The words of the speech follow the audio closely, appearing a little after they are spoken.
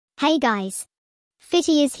Hey guys.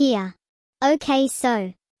 Fitty is here. Okay,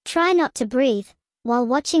 so try not to breathe while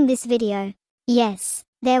watching this video. Yes,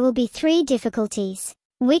 there will be 3 difficulties,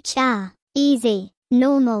 which are easy,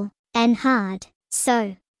 normal, and hard.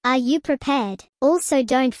 So, are you prepared? Also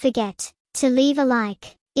don't forget to leave a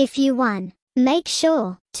like if you won. Make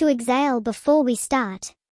sure to exhale before we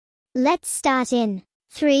start. Let's start in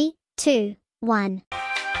 3, 2, 1.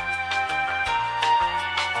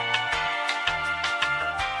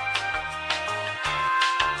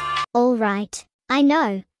 Alright, I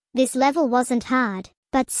know, this level wasn't hard,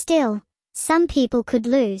 but still, some people could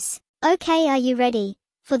lose. Okay, are you ready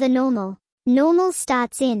for the normal? Normal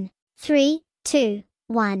starts in 3, 2,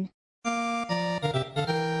 1.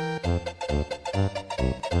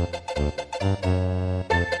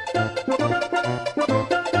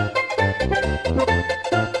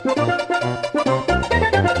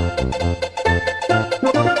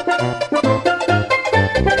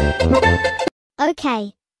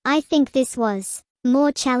 Okay, I think this was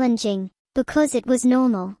more challenging because it was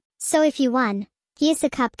normal. So if you won, here's a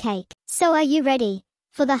cupcake. So are you ready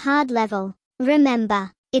for the hard level?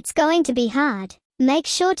 Remember, it's going to be hard. Make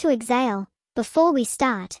sure to exhale before we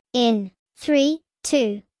start. In 3,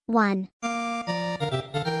 2, 1.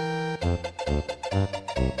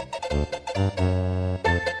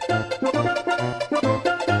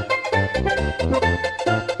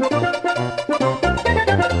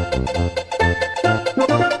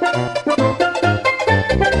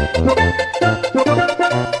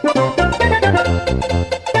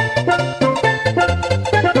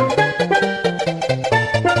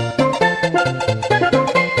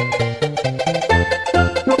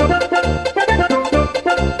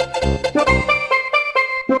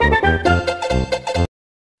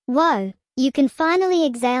 Whoa, you can finally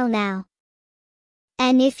exhale now.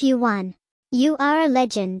 And if you won, you are a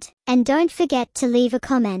legend. And don't forget to leave a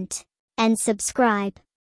comment and subscribe,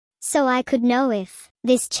 so I could know if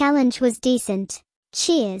this challenge was decent.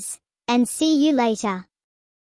 Cheers, and see you later.